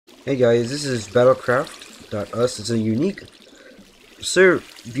Hey guys, this is battlecraft.us. It's a unique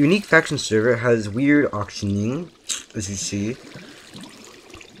faction server. It has weird auctioning, as you see,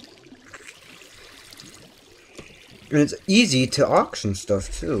 and it's easy to auction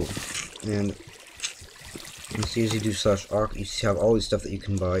stuff too. And you see, as you do /auction, you have all these stuff that you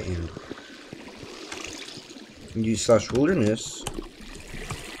can buy, and you use /wilderness.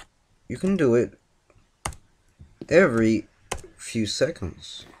 You can do it every few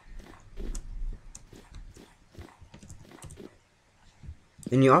seconds.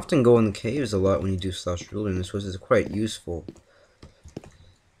 And you often go in the caves a lot when you do /wilderness, which is quite useful.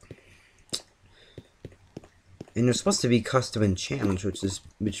 And they're supposed to be custom enchantments,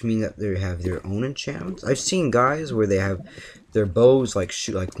 which mean that they have their own enchantments. I've seen guys where they have their bows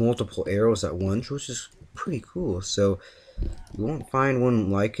shoot like multiple arrows at once, which is pretty cool. So you won't find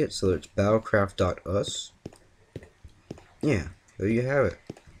one like it. So it's battlecraft.us. Yeah, there you have it.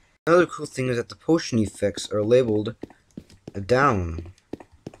 Another cool thing is that the potion effects are labeled down.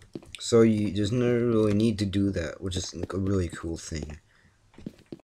 So there's no really need to do that, which is like a really cool thing.